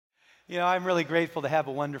I'm really grateful to have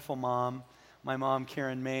a wonderful mom. My mom,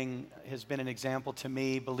 Karen Ming, has been an example to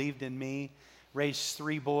me, believed in me, raised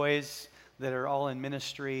 3 boys that are all in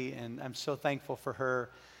ministry, and I'm so thankful for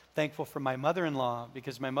her. Thankful for my mother-in-law,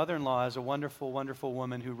 because my mother-in-law is a wonderful, wonderful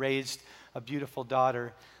woman who raised a beautiful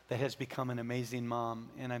daughter that has become an amazing mom,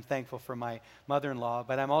 and I'm thankful for my mother-in-law,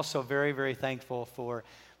 but I'm also very, very thankful for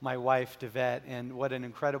my wife, Devette, and what an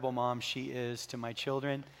incredible mom she is to my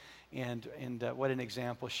children. And what an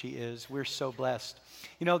example she is. We're so blessed.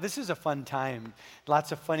 This is a fun time.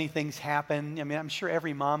 Lots of funny things happen. I'm sure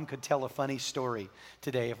every mom could tell a funny story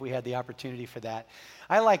today if we had the opportunity for that.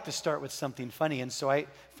 I like to start with something funny, and so I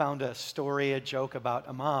found a story, a joke about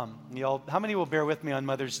a mom. How many will bear with me on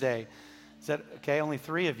Mother's Day? Is that okay? Only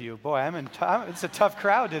 3 of you. Boy, it's a tough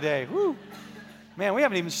crowd today. Woo! Man, we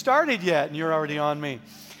haven't even started yet, and you're already on me.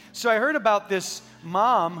 So I heard about this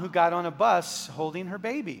mom who got on a bus holding her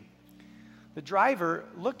baby. The driver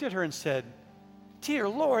looked at her and said, "Dear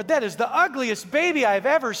Lord, that is the ugliest baby I've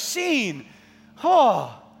ever seen."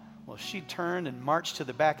 Oh, well, she turned and marched to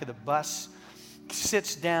the back of the bus,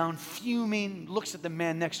 sits down, fuming, looks at the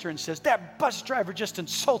man next to her and says, "That bus driver just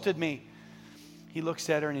insulted me." He looks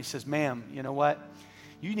at her and he says, "Ma'am, you know what?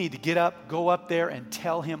 You need to get up, go up there and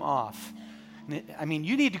tell him off.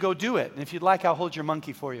 You need to go do it. And if you'd like, I'll hold your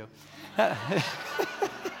monkey for you."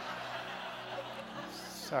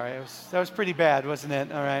 Sorry, that was pretty bad, wasn't it?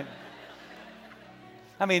 All right.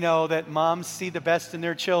 How many know that moms see the best in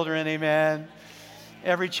their children? Amen.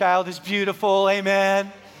 Every child is beautiful. Amen.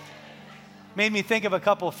 Made me think of a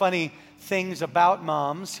couple of funny things about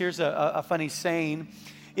moms. Here's a funny saying.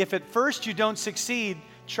 If at first you don't succeed,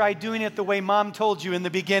 try doing it the way mom told you in the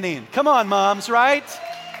beginning. Come on, moms, right?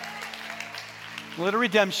 A little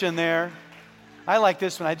redemption there. I like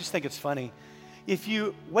this one. I just think it's funny. If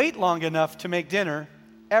you wait long enough to make dinner,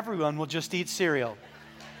 everyone will just eat cereal.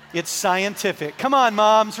 It's scientific. Come on,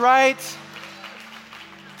 moms, right?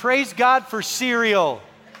 Praise God for cereal.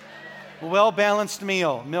 A well-balanced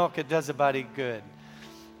meal. Milk, it does a body good.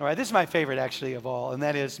 All right, this is my favorite, actually, of all, and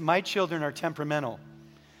that is, my children are temperamental.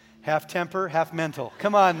 Half temper, half mental.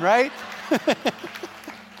 Come on, right?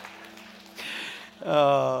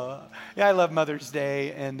 Yeah, I love Mother's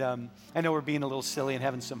Day, and I know we're being a little silly and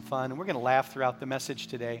having some fun, and we're going to laugh throughout the message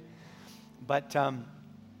today. But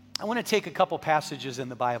I want to take a couple passages in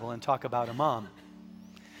the Bible and talk about a mom.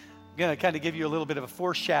 I'm going to kind of give you a little bit of a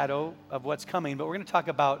foreshadow of what's coming, but we're going to talk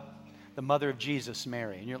about the mother of Jesus,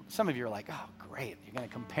 Mary. And some of you are like, "Oh, great, you're going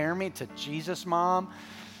to compare me to Jesus' mom?"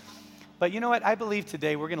 But you know what? I believe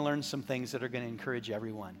today we're going to learn some things that are going to encourage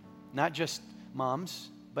everyone, not just moms,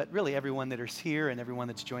 but really everyone that is here and everyone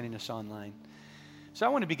that's joining us online. So I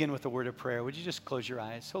want to begin with a word of prayer. Would you just close your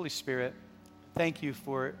eyes? Holy Spirit, thank you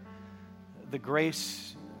for the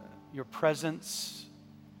grace, your presence.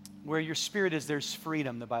 Where your Spirit is, there's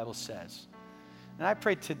freedom, the Bible says. And I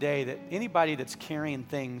pray today that anybody that's carrying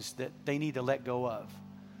things that they need to let go of,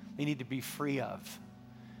 they need to be free of.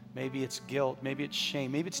 Maybe it's guilt, maybe it's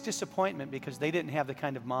shame, maybe it's disappointment because they didn't have the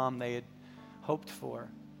kind of mom they had hoped for.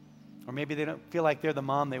 Or maybe they don't feel like they're the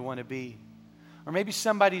mom they want to be. Or maybe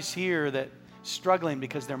somebody's here that's struggling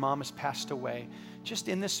because their mom has passed away. Just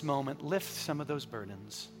in this moment, lift some of those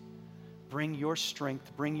burdens. Bring your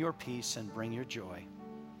strength, bring your peace, and bring your joy.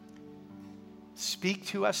 Speak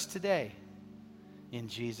to us today in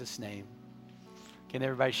Jesus' name. Can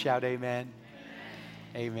everybody shout amen?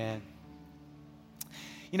 Amen.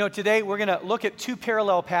 Today we're going to look at 2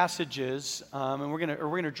 parallel passages, and we're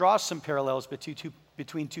going to draw some parallels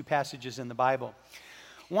between 2 passages in the Bible.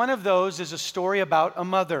 One of those is a story about a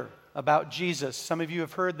mother, about Jesus. Some of you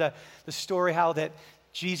have heard the story how that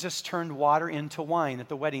Jesus turned water into wine at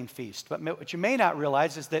the wedding feast. But what you may not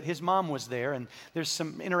realize is that his mom was there, and there's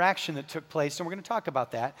some interaction that took place, and we're going to talk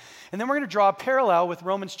about that. And then we're going to draw a parallel with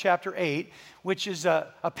Romans chapter 8, which is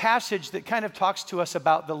a passage that kind of talks to us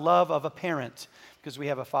about the love of a parent, because we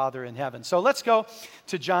have a Father in heaven. So let's go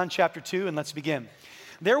to John chapter 2, and let's begin.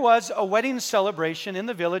 There was a wedding celebration in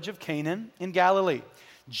the village of Canaan in Galilee.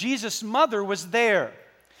 Jesus' mother was there.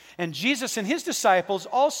 And Jesus and his disciples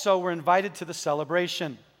also were invited to the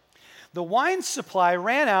celebration. The wine supply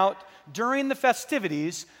ran out during the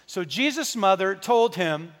festivities, so Jesus' mother told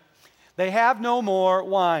him, "They have no more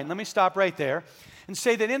wine." Let me stop right there and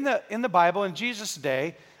say that in the Bible, in Jesus'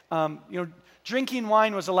 day, drinking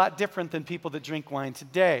wine was a lot different than people that drink wine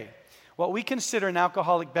today. What we consider an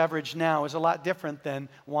alcoholic beverage now is a lot different than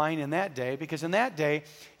wine in that day, because in that day,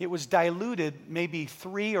 it was diluted maybe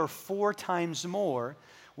 3 or 4 times more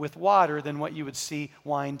with water than what you would see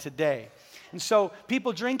wine today. And so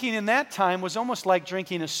people drinking in that time was almost like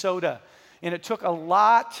drinking a soda. And it took a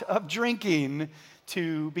lot of drinking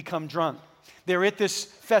to become drunk. They're at this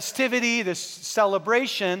festivity, this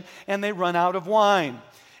celebration, and they run out of wine.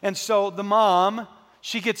 And so the mom,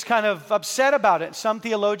 she gets kind of upset about it. Some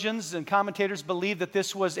theologians and commentators believe that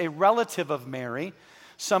this was a relative of Mary.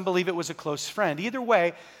 Some believe it was a close friend. Either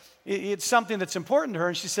way, it's something that's important to her.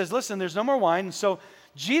 And she says, listen, there's no more wine. And so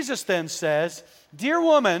Jesus then says, dear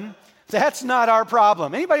woman, that's not our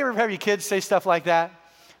problem. Anybody ever have your kids say stuff like that?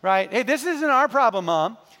 Right? Hey, this isn't our problem,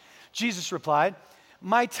 Mom. Jesus replied,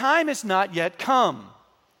 my time has not yet come.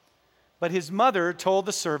 But his mother told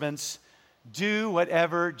the servants, do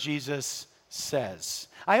whatever Jesus says.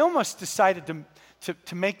 I almost decided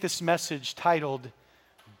to make this message titled,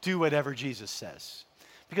 do whatever Jesus says.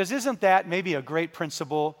 Because isn't that maybe a great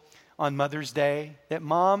principle on Mother's Day? That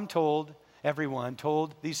mom told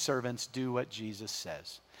these servants, do what Jesus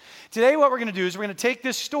says. Today what we're going to do is we're going to take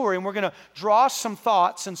this story and we're going to draw some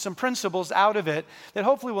thoughts and some principles out of it that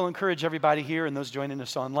hopefully will encourage everybody here and those joining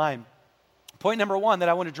us online. Point number one that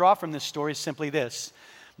I want to draw from this story is simply this.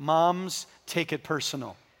 Moms take it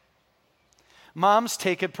personal. Moms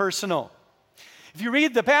take it personal. If you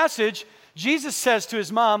read the passage, Jesus says to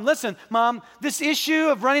his mom, listen, Mom, this issue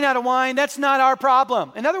of running out of wine, that's not our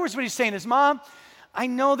problem. In other words, what he's saying is, Mom, I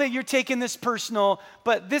know that you're taking this personal,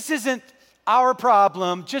 but this isn't our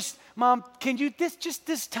problem. Just, Mom, can you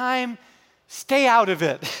this time stay out of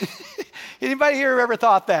it? Anybody here ever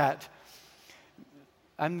thought that?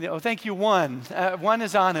 Thank you, one. One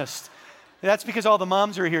is honest. That's because all the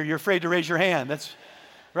moms are here. You're afraid to raise your hand. That's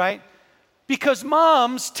right. Because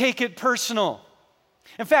moms take it personal.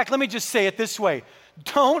 In fact, let me just say it this way.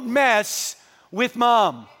 Don't mess with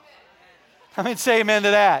Mom. I mean, say amen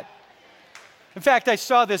to that. In fact, I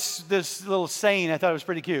saw this little saying. I thought it was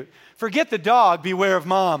pretty cute. Forget the dog, beware of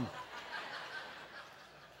Mom.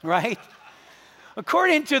 Right?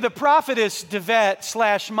 According to the prophetess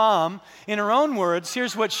Devet / mom, in her own words,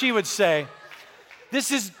 here's what she would say.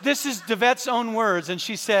 This is Devet's own words, and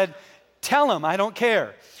she said, tell him, I don't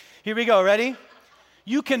care. Here we go, ready?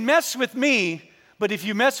 You can mess with me, but if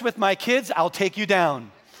you mess with my kids, I'll take you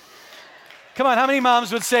down. Come on, how many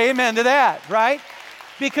moms would say amen to that, right?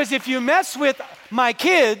 Because if you mess with my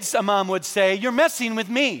kids, a mom would say, you're messing with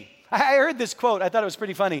me. I heard this quote. I thought it was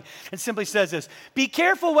pretty funny. It simply says this, be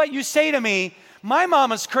careful what you say to me. My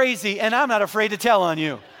mama's crazy, and I'm not afraid to tell on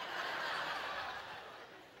you.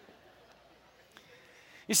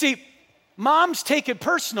 You see, moms take it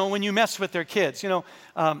personal when you mess with their kids. In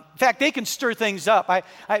fact, they can stir things up. I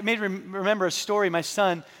remember a story. My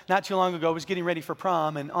son, not too long ago, was getting ready for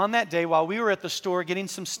prom. And on that day, while we were at the store getting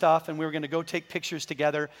some stuff, and we were going to go take pictures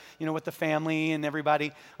together, with the family and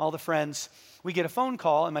everybody, all the friends, we get a phone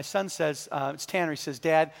call. And my son says, it's Tanner. He says,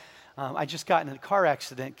 Dad, I just got in a car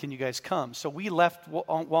accident. Can you guys come? So we left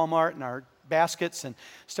Walmart and our baskets and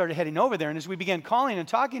started heading over there. And as we began calling and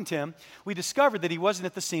talking to him, we discovered that he wasn't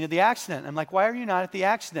at the scene of the accident. I'm like, why are you not at the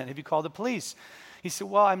accident? Have you called the police? He said,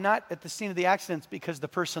 well, I'm not at the scene of the accident because the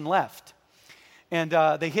person left. And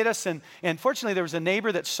they hit us, and fortunately there was a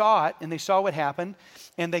neighbor that saw it, and they saw what happened,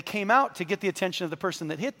 and they came out to get the attention of the person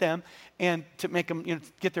that hit them and to make them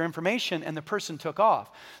get their information, and the person took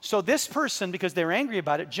off. So this person, because they were angry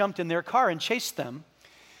about it, jumped in their car and chased them.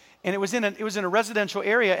 And it was in a residential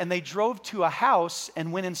area, and they drove to a house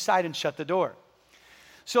and went inside and shut the door.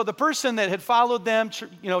 So the person that had followed them,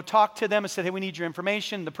 talked to them and said, hey, we need your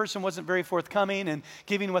information. The person wasn't very forthcoming and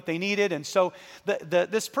giving what they needed. And so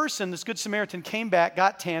this person, this Good Samaritan, came back,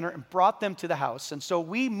 got Tanner, and brought them to the house. And so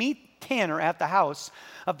we meet Tanner at the house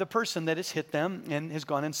of the person that has hit them and has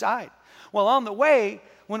gone inside. Well, on the way,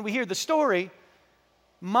 when we hear the story,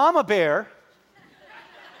 Mama Bear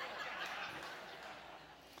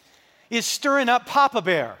is stirring up Papa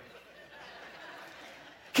Bear.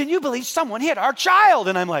 Can you believe someone hit our child?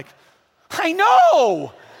 And I'm like, I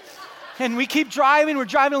know. And we keep driving. We're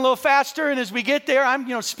driving a little faster. And as we get there,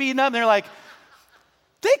 I'm, speeding up. And they're like,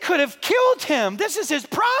 they could have killed him. This is his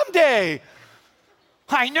prom day.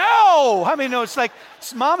 I know. It's like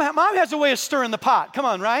mom has a way of stirring the pot. Come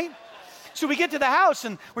on, right? So we get to the house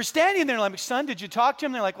and we're standing there. And I'm like, son, did you talk to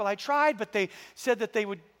him? They're like, well, I tried, but they said that they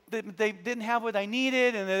didn't have what I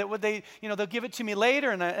needed, and that they'll give it to me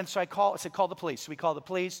later. And so I said, call the police. So we call the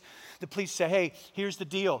police. The police say, hey, here's the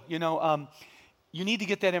deal. You need to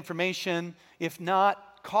get that information. If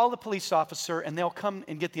not, call the police officer, and they'll come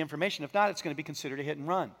and get the information. If not, it's going to be considered a hit and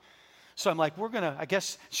run. So I'm like,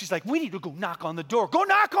 she's like, we need to go knock on the door. Go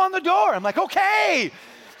knock on the door. I'm like, okay,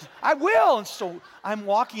 I will. And so I'm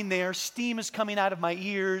walking there. Steam is coming out of my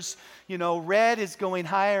ears. Red is going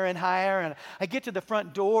higher and higher. And I get to the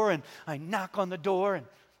front door and I knock on the door and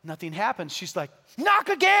nothing happens. She's like, knock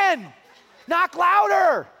again. Knock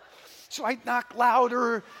louder. So I knock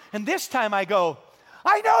louder, and this time I go,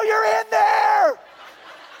 I know you're in there.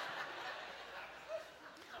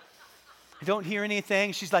 I don't hear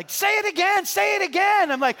anything. She's like, say it again, say it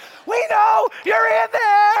again. I'm like, we know you're in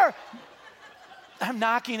there. I'm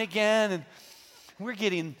knocking again, and we're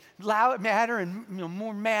getting madder and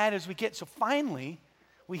more mad as we get. So finally,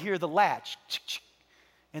 we hear the latch,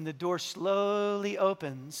 and the door slowly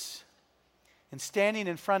opens, and standing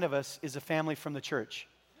in front of us is a family from the church.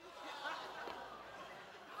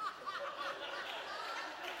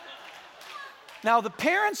 Now, the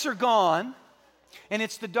parents are gone, and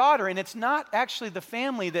it's the daughter, and it's not actually the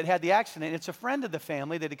family that had the accident. It's a friend of the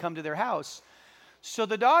family that had come to their house. So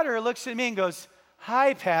the daughter looks at me and goes,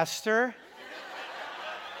 hi, Pastor.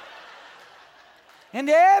 And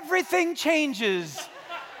everything changes.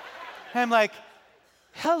 I'm like,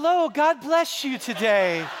 hello, God bless you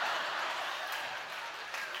today.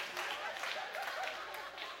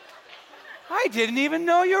 I didn't even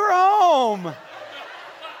know you were home.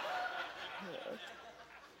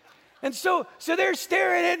 And so they're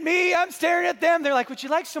staring at me, I'm staring at them. They're like, would you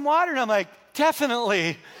like some water? And I'm like,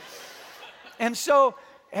 definitely. And so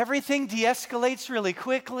everything de-escalates really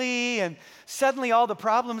quickly, and suddenly all the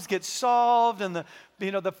problems get solved, and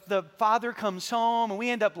the father comes home, and we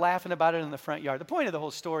end up laughing about it in the front yard. The point of the whole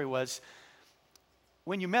story was,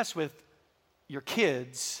 when you mess with your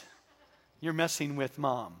kids, you're messing with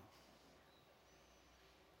mom.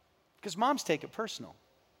 Because moms take it personal.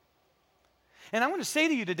 And I want to say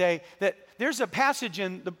to you today that there's a passage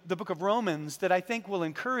in the book of Romans that I think will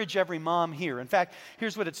encourage every mom here. In fact,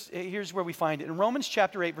 here's where we find it. In Romans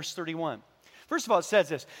chapter 8, verse 31. First of all, it says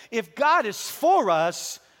this: if God is for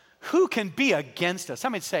us, who can be against us? How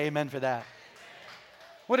many say amen for that?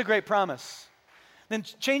 What a great promise. Then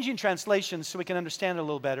changing translations so we can understand it a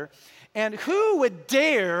little better. And who would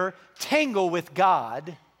dare tangle with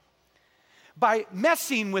God by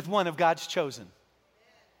messing with one of God's chosen?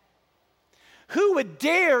 Who would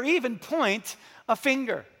dare even point a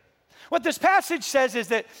finger? What this passage says is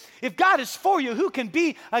that if God is for you, who can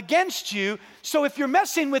be against you? So if you're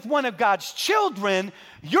messing with one of God's children,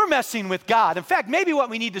 you're messing with God. In fact, maybe what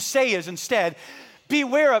we need to say is instead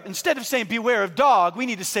of saying beware of dog, we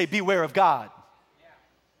need to say beware of God.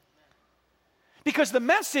 Because the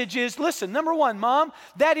message is, listen, number one, mom,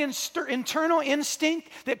 that internal instinct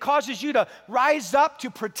that causes you to rise up to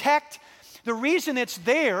protect, the reason it's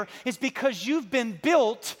there is because you've been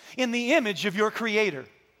built in the image of your Creator.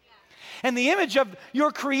 And the image of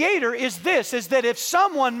your Creator is that if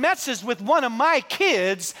someone messes with one of my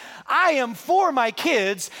kids, I am for my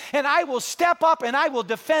kids, and I will step up and I will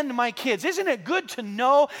defend my kids. Isn't it good to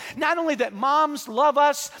know not only that moms love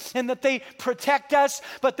us and that they protect us,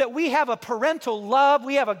 but that we have a parental love,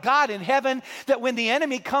 we have a God in heaven, that when the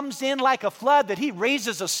enemy comes in like a flood, that he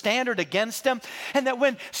raises a standard against them, and that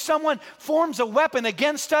when someone forms a weapon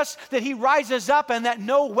against us, that he rises up and that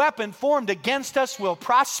no weapon formed against us will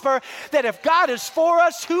prosper. That if God is for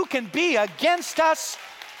us, who can be against us?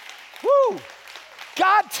 Woo!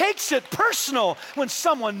 God takes it personal when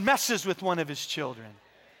someone messes with one of his children.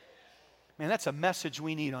 Man, that's a message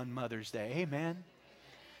we need on Mother's Day. Amen.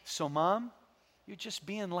 So, Mom, you're just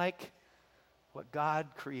being like what God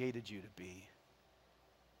created you to be.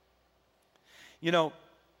 You know,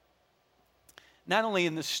 not only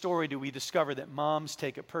in this story do we discover that moms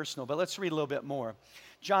take it personal, but let's read a little bit more.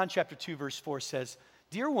 John chapter 2, verse 4 says,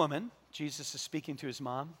 "Dear woman," Jesus is speaking to his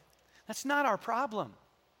mom, "that's not our problem.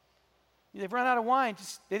 They've run out of wine.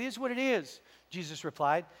 It is what it is," Jesus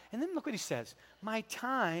replied. And then look what he says. "My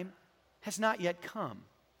time has not yet come."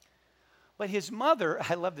 But his mother,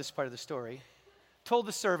 I love this part of the story, told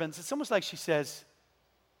the servants, it's almost like she says,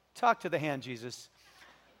 "Talk to the hand, Jesus.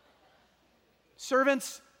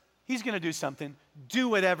 Servants, he's going to do something. Do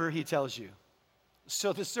whatever he tells you."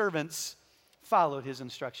 So the servants followed his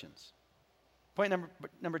instructions. Point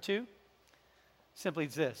number two, simply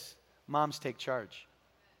this: moms take charge.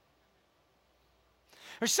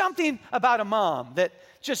 There's something about a mom that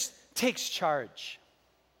just takes charge.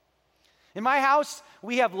 In my house,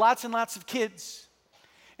 we have lots and lots of kids.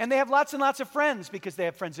 And they have lots and lots of friends because they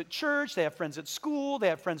have friends at church, they have friends at school, they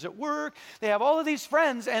have friends at work. They have all of these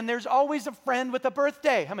friends, and there's always a friend with a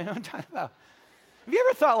birthday. I mean, what I'm talking about. Have you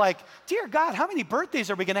ever thought like, dear God, how many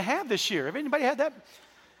birthdays are we going to have this year? Have anybody had that?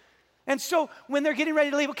 And so when they're getting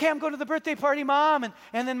ready to leave, okay, I'm going to the birthday party, Mom.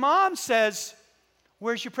 And then Mom says,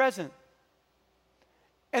 "Where's your present?"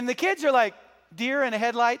 And the kids are like deer in the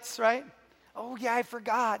headlights, right? "Oh, yeah, I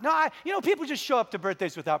forgot." No, people just show up to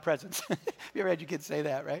birthdays without presents. You ever had your kids say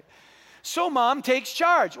that, right? So mom takes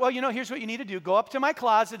charge. Well, here's what you need to do. Go up to my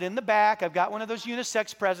closet in the back. I've got one of those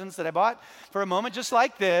unisex presents that I bought for a moment just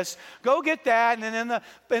like this. Go get that, and then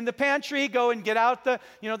in the pantry, go and get out the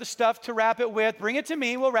stuff to wrap it with. Bring it to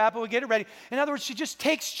me. We'll wrap it. We'll get it ready. In other words, she just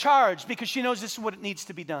takes charge because she knows this is what it needs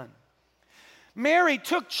to be done. Mary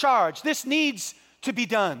took charge. This needs to be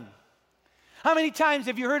done. How many times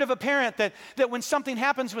have you heard of a parent that when something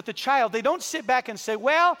happens with a child, they don't sit back and say,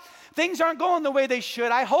 well, things aren't going the way they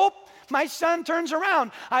should. I hope my son turns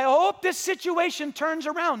around. I hope this situation turns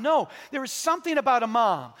around. No, there is something about a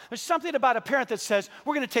mom. There's something about a parent that says,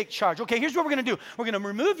 we're going to take charge. Okay, here's what we're going to do. We're going to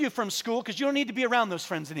remove you from school because you don't need to be around those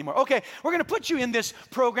friends anymore. Okay, we're going to put you in this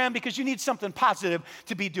program because you need something positive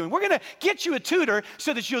to be doing. We're going to get you a tutor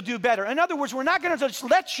so that you'll do better. In other words, we're not going to just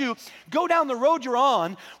let you go down the road you're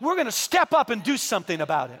on. We're going to step up and do something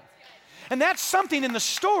about it. And that's something in the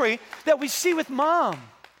story that we see with mom.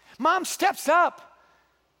 Mom steps up.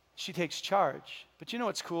 She takes charge. But you know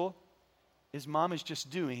what's cool? Is mom is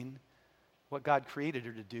just doing what God created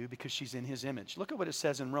her to do because she's in his image. Look at what it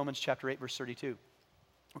says in Romans chapter 8, verse 32.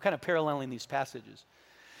 We're kind of paralleling these passages.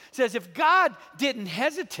 It says, if God didn't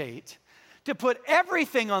hesitate to put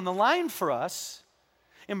everything on the line for us,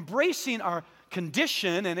 embracing our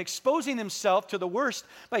condition and exposing himself to the worst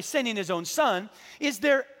by sending his own son, is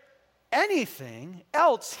there anything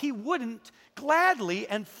else he wouldn't gladly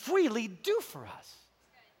and freely do for us?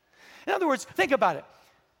 In other words, think about it.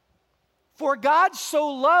 For God so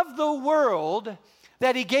loved the world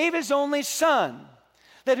that he gave his only son,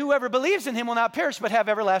 that whoever believes in him will not perish but have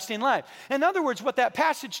everlasting life. In other words, what that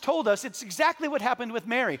passage told us, it's exactly what happened with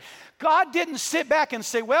Mary. God didn't sit back and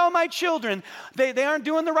say, well, my children, they aren't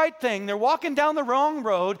doing the right thing. They're walking down the wrong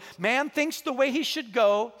road. Man thinks the way he should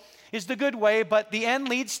go is the good way, but the end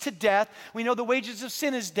leads to death. We know the wages of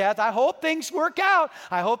sin is death. I hope things work out.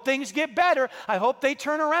 I hope things get better. I hope they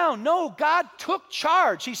turn around. No, God took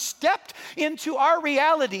charge. He stepped into our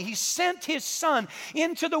reality. He sent his son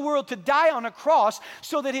into the world to die on a cross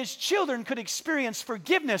so that his children could experience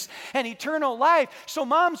forgiveness and eternal life. So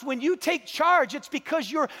moms, when you take charge, it's because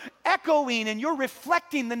you're echoing and you're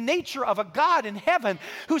reflecting the nature of a God in heaven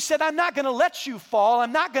who said, I'm not going to let you fall.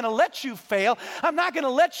 I'm not going to let you fail. I'm not going to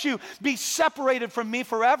let you be separated from me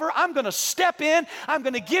forever. I'm going to step in. I'm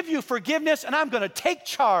going to give you forgiveness, and I'm going to take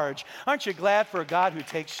charge. Aren't you glad for a God who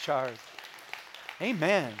takes charge?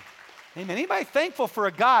 Amen. Amen. Anybody thankful for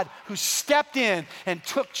a God who stepped in and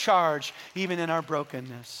took charge even in our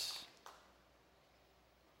brokenness?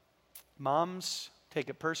 Moms,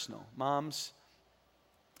 take it personal. Moms,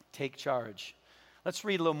 take charge. Let's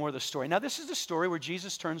read a little more of the story. Now, this is the story where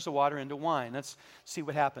Jesus turns the water into wine. Let's see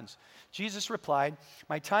what happens. Jesus replied,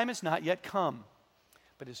 my time has not yet come.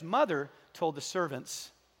 But his mother told the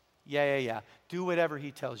servants, yeah. Do whatever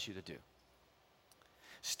he tells you to do.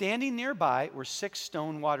 Standing nearby were 6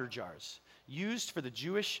 stone water jars used for the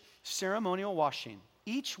Jewish ceremonial washing.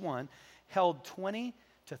 Each one held 20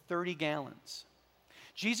 to 30 gallons.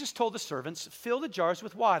 Jesus told the servants, fill the jars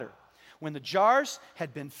with water. When the jars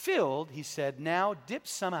had been filled, he said, now dip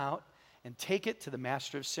some out and take it to the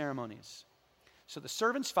master of ceremonies. So the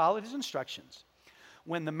servants followed his instructions.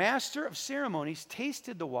 When the master of ceremonies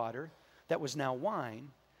tasted the water that was now wine,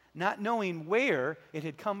 not knowing where it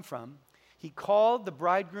had come from, he called the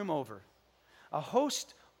bridegroom over. A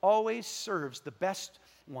host always serves the best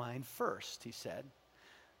wine first, he said.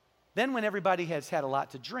 Then when everybody has had a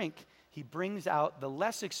lot to drink, he brings out the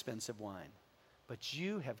less expensive wine. But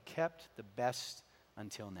you have kept the best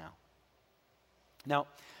until now. Now,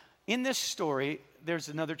 in this story, there's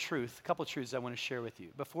another truth, a couple of truths I want to share with you.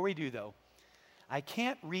 Before we do, though, I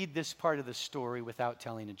can't read this part of the story without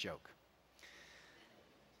telling a joke.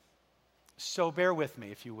 So bear with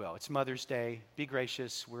me, if you will. It's Mother's Day. Be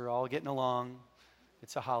gracious. We're all getting along.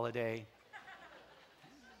 It's a holiday.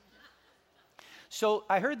 So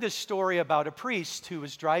I heard this story about a priest who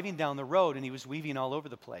was driving down the road and he was weaving all over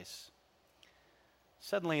the place.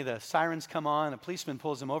 Suddenly the sirens come on, a policeman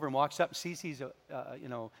pulls him over and walks up and sees he's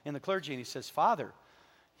in the clergy, and he says, Father,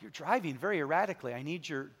 you're driving very erratically. I need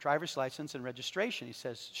your driver's license and registration. He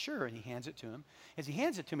says, sure, and he hands it to him. As he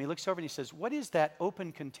hands it to him, he looks over and he says, what is that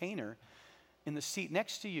open container in the seat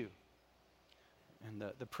next to you? And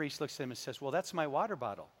the priest looks at him and says, well, that's my water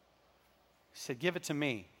bottle. He said, give it to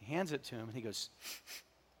me. He hands it to him, and he goes,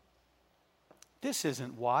 this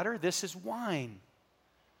isn't water, this is wine.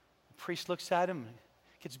 The priest looks at him,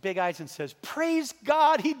 gets big eyes and says, praise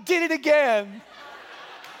God, he did it again.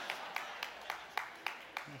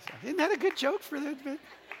 Isn't that a good joke for that?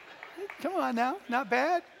 Come on now, not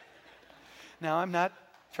bad. Now, I'm not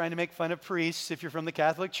trying to make fun of priests. If you're from the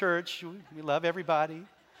Catholic Church, we love everybody.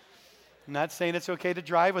 I'm not saying it's okay to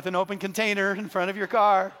drive with an open container in front of your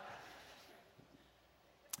car.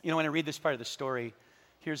 You know, when I read this part of the story,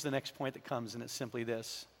 here's the next point that comes, and it's simply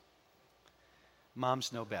this.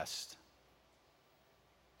 Moms know best.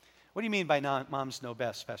 What do you mean by moms know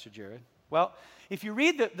best, Pastor Jared? Well, if you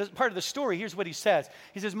read the part of the story, here's what he says.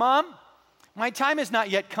 He says, Mom, my time has not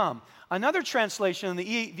yet come. Another translation in the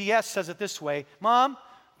EVS says it this way, Mom,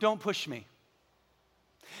 don't push me.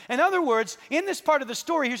 In other words, in this part of the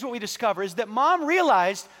story, here's what we discover, is that Mom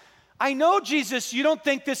realized, I know, Jesus, you don't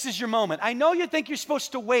think this is your moment. I know you think you're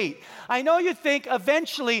supposed to wait. I know you think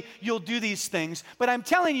eventually you'll do these things. But I'm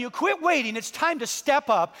telling you, quit waiting. It's time to step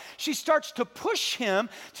up. She starts to push him,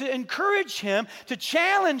 to encourage him, to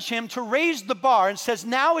challenge him, to raise the bar, and says,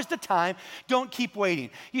 now is the time. Don't keep waiting.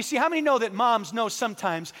 You see, how many know that moms know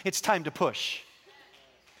sometimes it's time to push?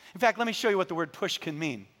 In fact, let me show you what the word push can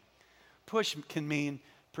mean. Push can mean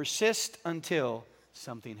persist until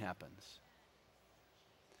something happens.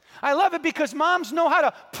 I love it because moms know how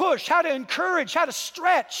to push, how to encourage, how to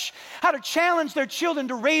stretch, how to challenge their children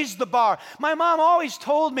to raise the bar. My mom always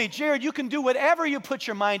told me, Jared, you can do whatever you put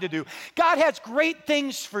your mind to do. God has great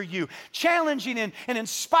things for you, challenging and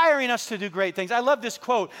inspiring us to do great things. I love this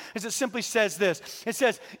quote as it simply says this. It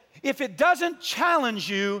says, if it doesn't challenge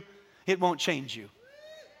you, it won't change you.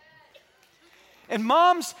 And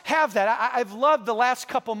moms have that. I've loved the last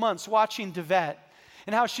couple months watching Devette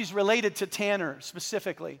and how she's related to Tanner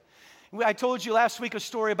specifically. I told you last week a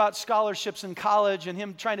story about scholarships in college and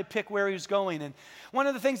him trying to pick where he was going. And one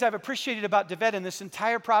of the things I've appreciated about Devette in this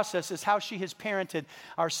entire process is how she has parented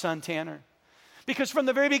our son Tanner. Because from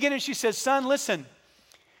the very beginning she says, son, listen,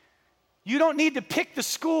 you don't need to pick the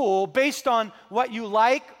school based on what you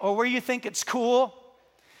like or where you think it's cool.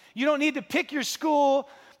 You don't need to pick your school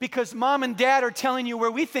because mom and dad are telling you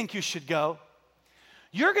where we think you should go.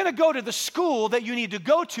 You're going to go to the school that you need to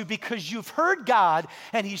go to because you've heard God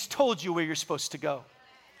and He's told you where you're supposed to go.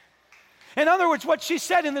 In other words, what she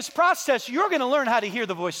said in this process, you're going to learn how to hear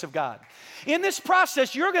the voice of God. In this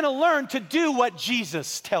process, you're going to learn to do what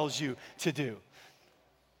Jesus tells you to do.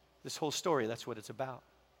 This whole story, that's what it's about.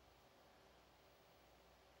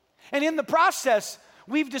 And in the process,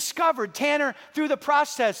 we've discovered Tanner, through the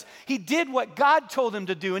process, he did what God told him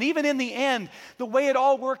to do. And even in the end, the way it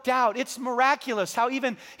all worked out, it's miraculous how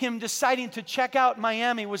even him deciding to check out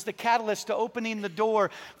Miami was the catalyst to opening the door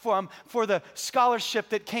for the scholarship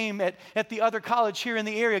that came at the other college here in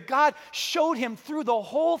the area. God showed him through the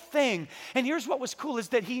whole thing. And here's what was cool is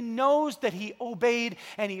that he knows that he obeyed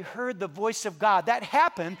and he heard the voice of God. That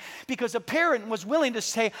happened because a parent was willing to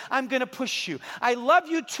say, I'm going to push you. I love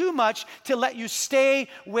you too much to let you stay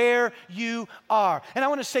where you are. And I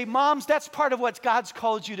want to say, moms, that's part of what God's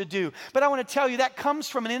called you to do. But I want to tell you that comes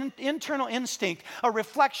from an internal instinct, a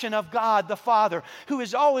reflection of God the Father, who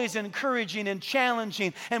is always encouraging and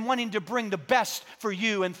challenging and wanting to bring the best for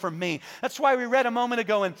you and for me. That's why we read a moment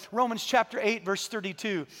ago in Romans chapter 8, verse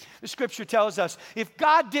 32. The scripture tells us, if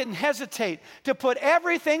God didn't hesitate to put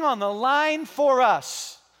everything on the line for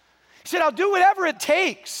us, He said, I'll do whatever it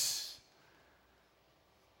takes.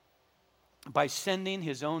 By sending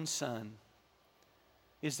His own Son,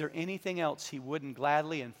 is there anything else He wouldn't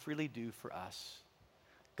gladly and freely do for us?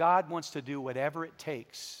 God wants to do whatever it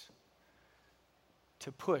takes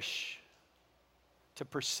to push, to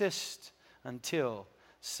persist until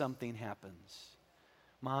something happens.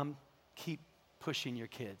 Mom, keep pushing your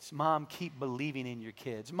kids. Mom, keep believing in your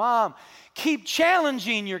kids. Mom, keep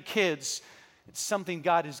challenging your kids. It's something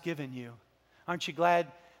God has given you. Aren't you glad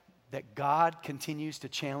that God continues to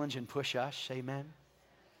challenge and push us? Amen.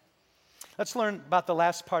 Let's learn about the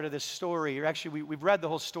last part of this story. Or actually, we've read the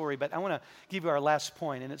whole story, but I want to give you our last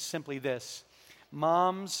point, and it's simply this.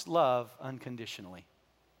 Moms love unconditionally.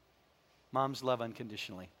 Moms love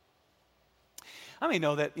unconditionally. How many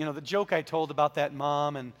know that, the joke I told about that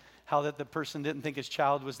mom and how that the person didn't think his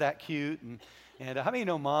child was that cute, and how many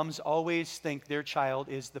know moms always think their child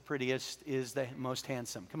is the prettiest, is the most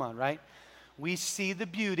handsome? Come on, right? We see the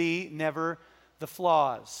beauty, never the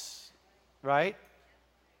flaws, right?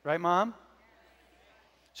 Right, Mom?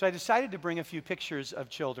 So I decided to bring a few pictures of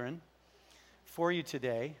children for you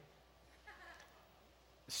today.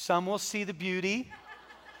 Some will see the beauty.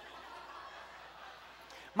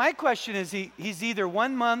 My question is, he's either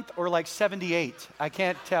 1 month or like 78. I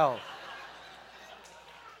can't tell.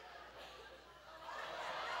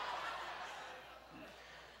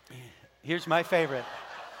 Here's my favorite.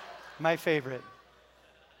 My favorite.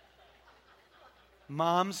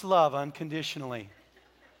 Moms love unconditionally.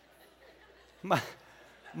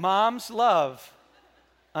 Moms love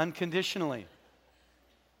unconditionally.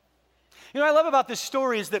 You know, what I love about this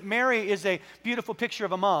story is that Mary is a beautiful picture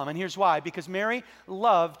of a mom, and here's why. Because Mary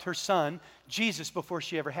loved her son, Jesus, before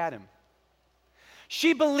she ever had him.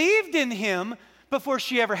 She believed in him before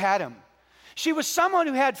she ever had him. She was someone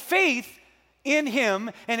who had faith in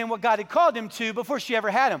him and in what God had called him to before she ever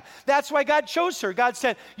had him. That's why God chose her. God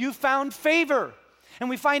said, you found favor. And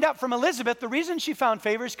we find out from Elizabeth, the reason she found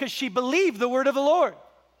favor is because she believed the word of the Lord.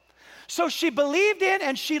 So she believed in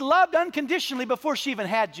and she loved unconditionally before she even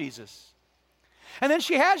had Jesus. And then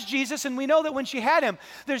she has Jesus, and we know that when she had him,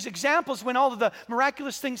 there's examples when all of the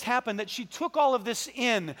miraculous things happened that she took all of this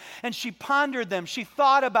in and she pondered them. She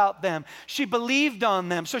thought about them. She believed on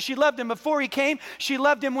them. So she loved him before he came. She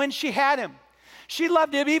loved him when she had him. She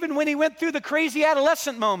loved him even when he went through the crazy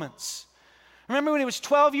adolescent moments. Remember when he was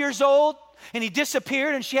 12 years old and he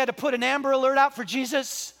disappeared and she had to put an Amber Alert out for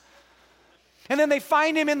Jesus? And then they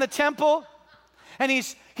find him in the temple and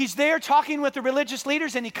he's there talking with the religious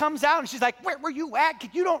leaders, and he comes out and she's like, where were you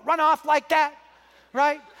at? You don't run off like that,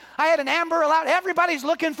 right? I had an Amber Alert. Everybody's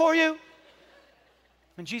looking for you.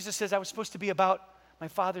 And Jesus says, I was supposed to be about my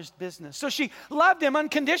Father's business. So she loved him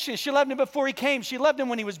unconditionally. She loved him before he came. She loved him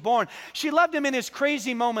when he was born. She loved him in his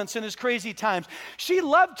crazy moments, in his crazy times. She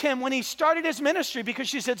loved him when he started his ministry because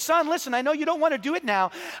she said, son, listen, I know you don't want to do it now.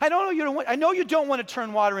 I know you don't want to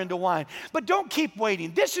turn water into wine, but don't keep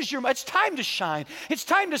waiting. It's time to shine. It's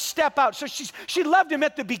time to step out. So she loved him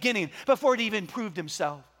at the beginning before he even proved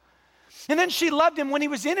himself. And then she loved him when he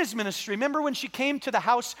was in his ministry. Remember when she came to the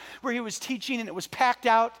house where he was teaching and it was packed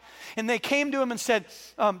out? And they came to him and said,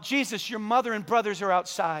 Jesus, your mother and brothers are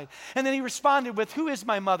outside. And then he responded with, who is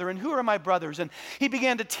my mother and who are my brothers? And he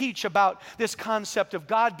began to teach about this concept of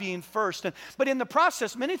God being first. But in the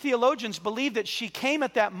process, many theologians believe that she came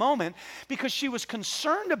at that moment because she was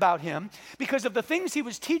concerned about him because of the things he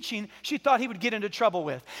was teaching she thought he would get into trouble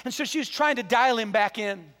with. And so she was trying to dial him back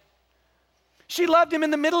in. She loved him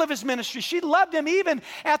in the middle of his ministry. She loved him even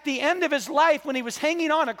at the end of his life when he was hanging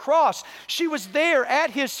on a cross. She was there at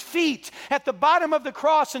his feet at the bottom of the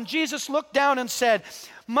cross, and Jesus looked down and said,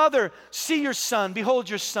 mother, see your son, behold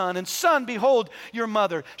your son, and son, behold your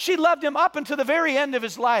mother. She loved him up until the very end of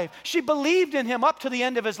his life. She believed in him up to the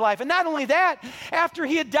end of his life. And not only that, after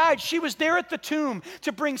he had died, she was there at the tomb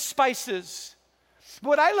to bring spices.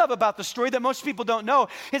 What I love about the story that most people don't know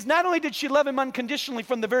is not only did she love him unconditionally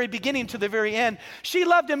from the very beginning to the very end, she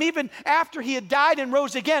loved him even after he had died and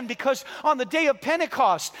rose again, because on the day of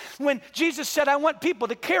Pentecost, when Jesus said, I want people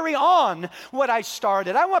to carry on what I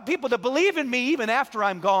started. I want people to believe in me even after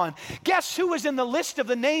I'm gone. Guess who was in the list of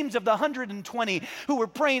the names of the 120 who were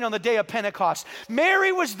praying on the day of Pentecost?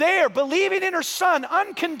 Mary was there, believing in her son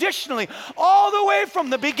unconditionally, all the way from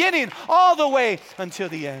the beginning, all the way until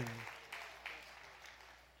the end.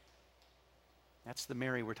 That's the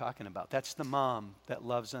Mary we're talking about. That's the mom that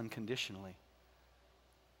loves unconditionally.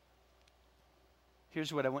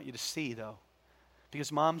 Here's what I want you to see, though.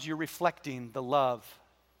 Because moms, you're reflecting the love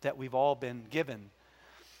that we've all been given.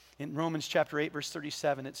 In Romans chapter 8, verse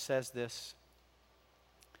 37, it says this.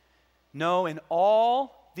 No, in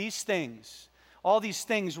all these things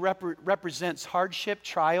represents hardship,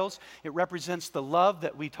 trials. It represents the love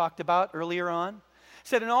that we talked about earlier on. It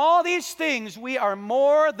said, in all these things, we are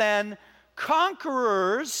more than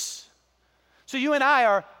conquerors. So you and I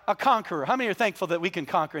are a conqueror. How many are thankful that we can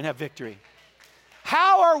conquer and have victory?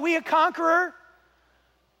 How are we a conqueror?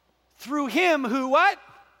 Through him who what?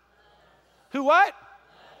 Who what?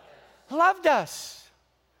 Loved us.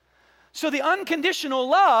 So the unconditional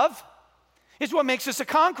love is what makes us a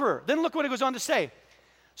conqueror. Then look what it goes on to say.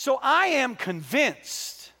 So I am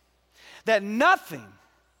convinced that nothing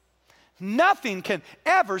can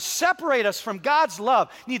ever separate us from God's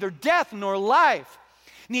love, neither death nor life,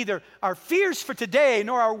 neither our fears for today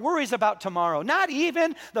nor our worries about tomorrow. Not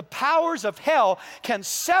even the powers of hell can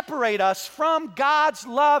separate us from God's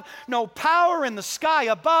love. No power in the sky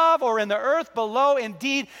above or in the earth below.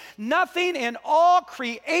 Indeed, nothing in all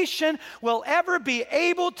creation will ever be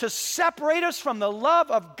able to separate us from the love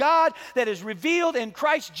of God that is revealed in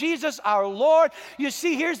Christ Jesus our Lord. You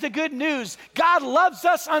see, here's the good news. God loves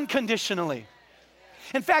us unconditionally.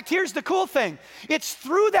 In fact, here's the cool thing. It's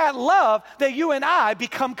through that love that you and I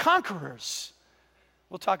become conquerors.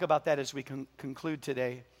 We'll talk about that as we conclude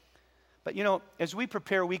today. But you know, as we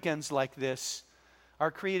prepare weekends like this,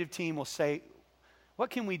 our creative team will say, what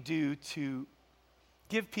can we do to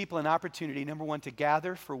give people an opportunity, number one, to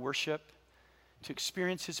gather for worship, to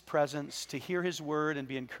experience His presence, to hear His word and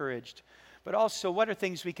be encouraged. But also, what are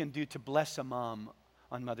things we can do to bless a mom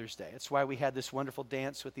on Mother's Day? That's why we had this wonderful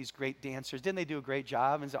dance with these great dancers. Didn't they do a great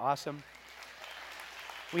job? Isn't it awesome?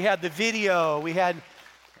 We had the video. We had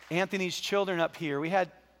Anthony's children up here. We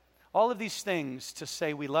had All of these things to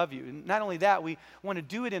say we love you. And not only that, we want to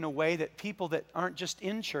do it in a way that people that aren't just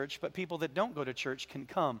in church, but people that don't go to church can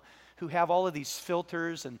come, who have all of these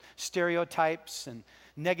filters and stereotypes and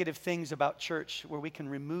negative things about church, where we can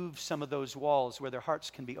remove some of those walls, where their hearts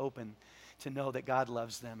can be open to know that God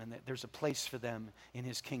loves them and that there's a place for them in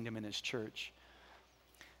His kingdom and His church.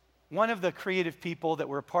 One of the creative people that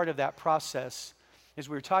were a part of that process, as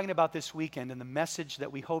we were talking about this weekend, and the message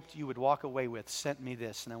that we hoped you would walk away with, sent me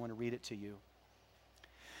this, and I want to read it to you.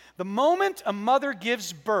 The moment a mother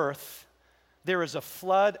gives birth, there is a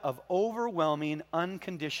flood of overwhelming,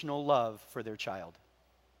 unconditional love for their child.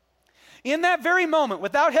 In that very moment,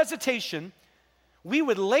 without hesitation, we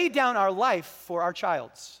would lay down our life for our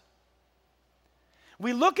child's.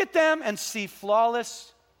 We look at them and see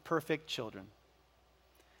flawless, perfect children.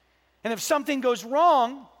 And if something goes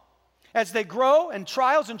wrong, as they grow and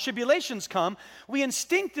trials and tribulations come, we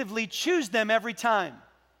instinctively choose them every time.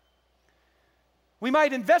 We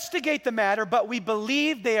might investigate the matter, but we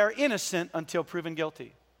believe they are innocent until proven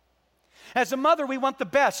guilty. As a mother, we want the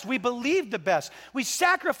best. We believe the best. We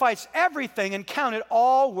sacrifice everything and count it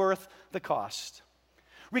all worth the cost.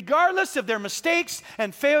 Regardless of their mistakes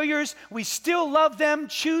and failures, we still love them,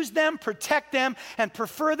 choose them, protect them, and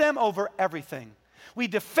prefer them over everything. We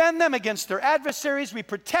defend them against their adversaries. We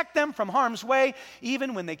protect them from harm's way,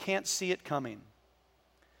 even when they can't see it coming.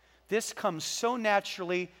 This comes so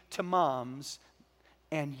naturally to moms,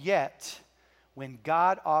 and yet, when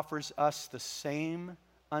God offers us the same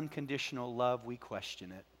unconditional love, we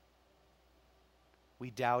question it. We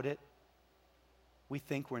doubt it. We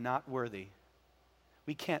think we're not worthy.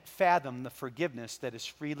 We can't fathom the forgiveness that is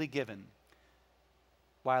freely given,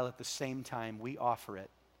 while at the same time we offer it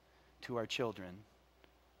to our children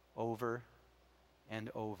over and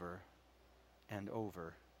over and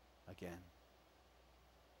over again.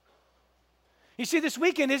 You see, this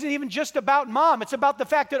weekend isn't even just about mom. It's about the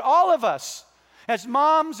fact that all of us, as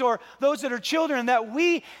moms or those that are children, that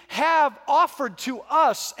we have offered to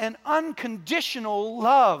us an unconditional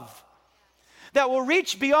love that will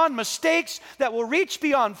reach beyond mistakes, that will reach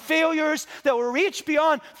beyond failures, that will reach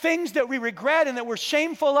beyond things that we regret and that we're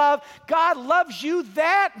shameful of. God loves you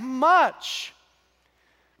that much.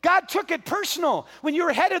 God took it personal when you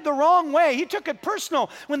were headed the wrong way. He took it personal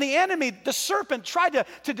when the enemy, the serpent, tried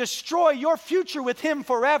to destroy your future with him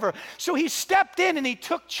forever. So he stepped in and he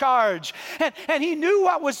took charge. And he knew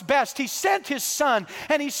what was best. He sent his son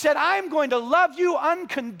and he said, I'm going to love you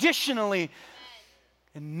unconditionally.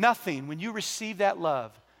 And nothing, when you receive that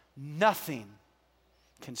love, nothing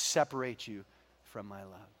can separate you from my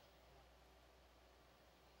love.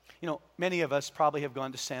 You know, many of us probably have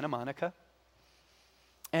gone to Santa Monica.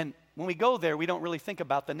 And when we go there, we don't really think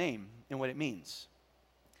about the name and what it means.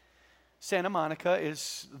 Santa Monica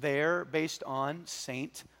is there based on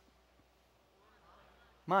Saint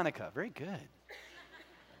Monica. Very good.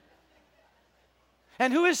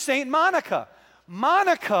 And who is Saint Monica?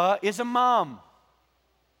 Monica is a mom.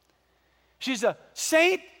 She's a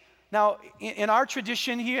saint. Now, in our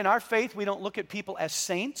tradition here, in our faith, we don't look at people as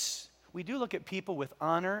saints. We do look at people with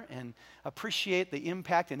honor and appreciate the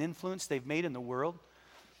impact and influence they've made in the world.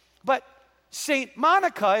 But Saint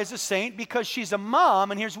Monica is a saint because she's a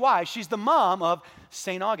mom, and here's why. She's the mom of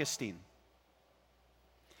Saint Augustine.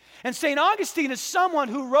 And St. Augustine is someone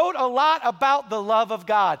who wrote a lot about the love of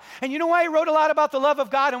God. And you know why he wrote a lot about the love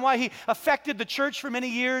of God and why he affected the church for many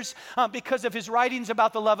years? Because of his writings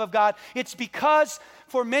about the love of God. It's because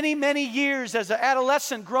for many, many years as an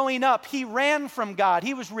adolescent growing up, he ran from God.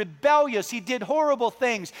 He was rebellious. He did horrible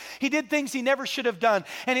things. He did things he never should have done.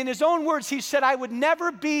 And in his own words, he said, I would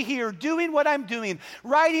never be here doing what I'm doing,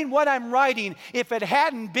 writing what I'm writing, if it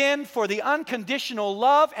hadn't been for the unconditional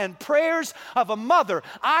love and prayers of a mother.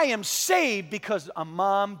 I am saved because a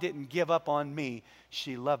mom didn't give up on me.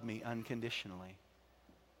 She loved me unconditionally.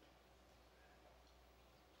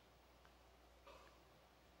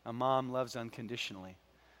 A mom loves unconditionally.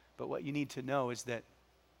 But what you need to know is that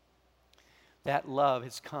that love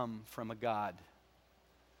has come from a God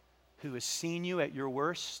who has seen you at your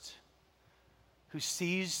worst, who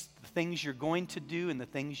sees the things you're going to do and the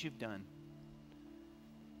things you've done.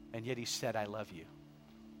 And yet he said, I love you.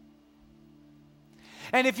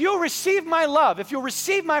 And if you'll receive my love, if you'll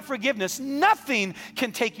receive my forgiveness, nothing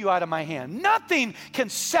can take you out of my hand. Nothing can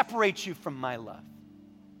separate you from my love.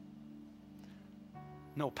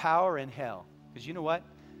 No power in hell. Because you know what?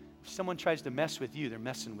 If someone tries to mess with you, they're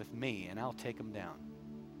messing with me, and I'll take them down.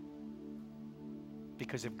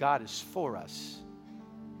 Because if God is for us,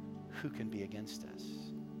 who can be against us?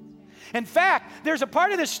 In fact, there's a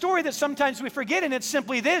part of this story that sometimes we forget, and it's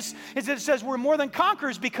simply this, is that it says we're more than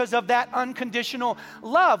conquerors because of that unconditional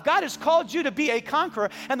love. God has called you to be a conqueror,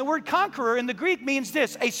 and the word conqueror in the Greek means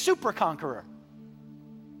this, a super conqueror.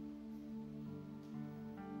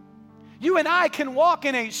 You and I can walk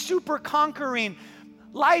in a super conquering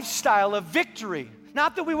lifestyle of victory.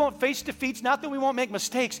 Not that we won't face defeats, not that we won't make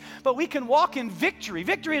mistakes, but we can walk in victory.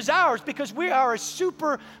 Victory is ours because we are a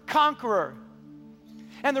super conqueror.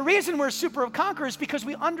 And the reason we're a super conqueror is because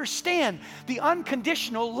we understand the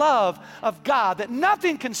unconditional love of God, that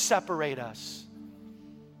nothing can separate us.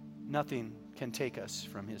 Nothing can take us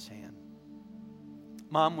from His hand.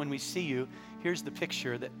 Mom, when we see you, here's the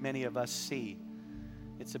picture that many of us see.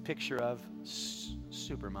 It's a picture of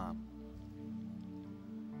super mom.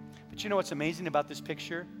 But you know what's amazing about this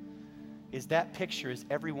picture? Is that picture is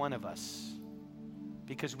every one of us,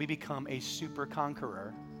 because we become a super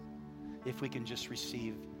conqueror if we can just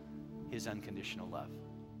receive His unconditional love.